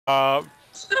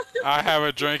I have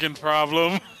a drinking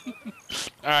problem.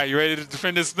 Alright, you ready to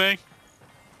defend this thing?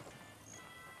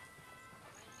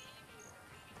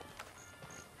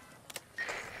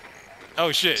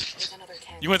 Oh shit.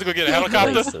 You went to go get a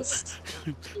helicopter?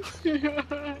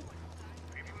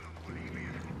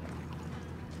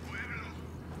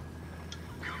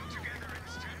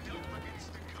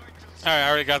 Alright, I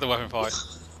already got the weapon part.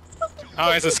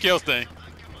 Oh, it's a skill thing.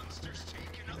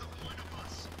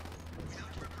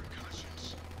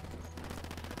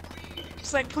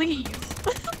 It's like, please.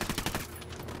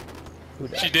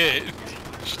 She did.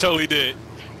 She totally did.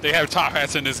 They have top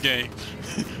hats in this game.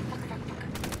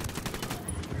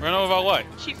 Run over by what?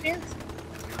 She fancy.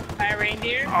 By a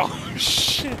reindeer. Oh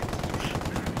shit.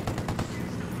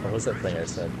 What was that thing I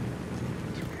said?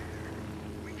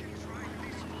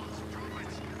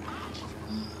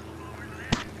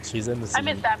 She's in the city. I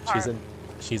missed that part.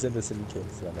 She's in the city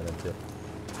kids that I'm into.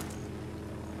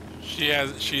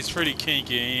 She's pretty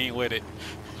kinky and you ain't with it.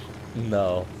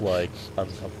 No, like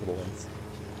uncomfortable ones.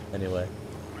 Anyway.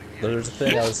 There's a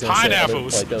thing I was gonna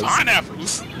pineapples. say.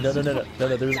 Pineapples. No.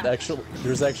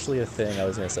 There's actually a thing I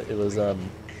was gonna say. It was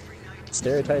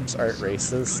stereotypes aren't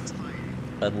racist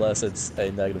unless it's a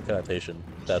negative connotation.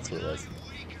 That's what it was.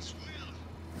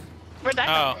 Where'd that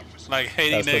Oh, like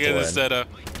hating niggas instead of.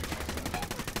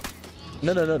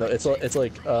 No.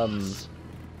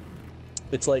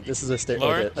 It's like this is a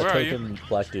stereotype. Like a token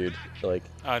black dude. Like.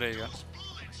 Oh, there you go.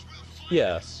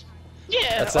 Yeah.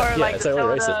 Yeah, That's or not, like yeah,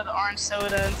 the soda, the orange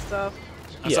soda and stuff.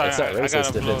 Yeah, it's not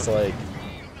racist if it's like,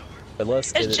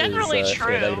 unless it's generally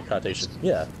true. A negative connotation.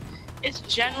 Yeah. It's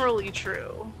generally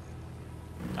true.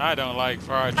 I don't like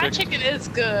fried chicken. Fried chicken is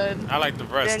good. I like the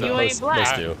breast. Then you ain't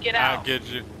black. Get out. I get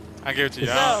you. I give it to you.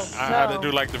 No, I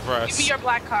do like the breast. Give me your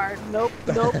black card. Nope,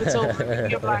 it's over. Give me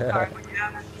your black card.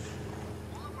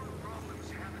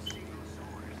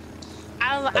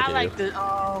 I like the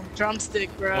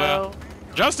drumstick, bro. Well,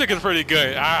 drumstick is pretty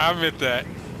good. I admit that.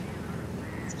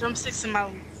 Drumsticks in my.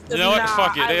 You know what?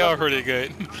 Fuck it. They are pretty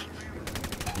good.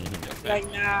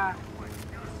 Like, nah.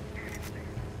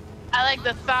 I like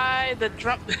the thigh, the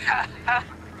drum. The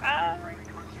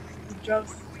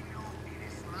drums.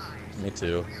 Me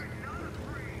too.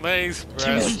 Legs,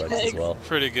 breast, as well.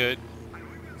 Pretty good.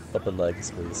 Open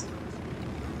legs, please.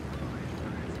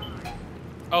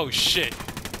 Oh shit.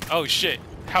 Oh shit.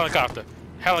 Helicopter.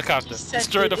 Helicopter.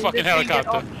 Destroy the fucking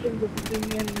helicopter.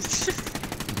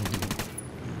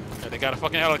 Yeah, they got a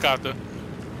fucking helicopter.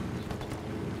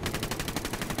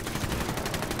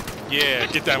 Yeah,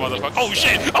 get that motherfucker. Oh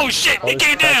shit! Oh shit! He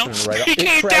came down! He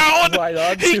came down on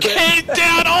it! He came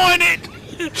down on it!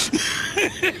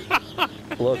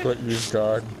 Look what you've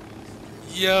done.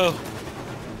 Yo.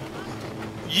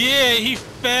 Yeah, he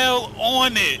fell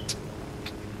on it.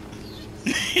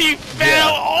 He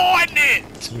fell on it!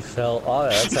 He fell on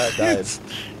it. That's how it died.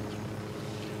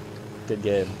 Good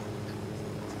game.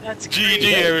 That's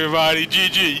GG, everybody.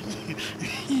 GG.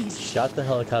 Shot the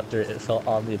helicopter. It fell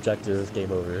on the objective.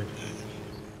 Game over.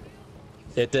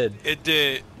 It did. It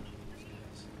did.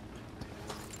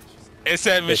 It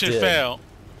said mission failed.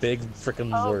 Big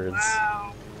freaking words.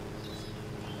 Wow.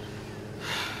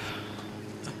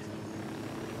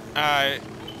 Alright.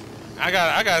 I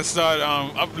gotta start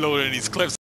uploading these clips.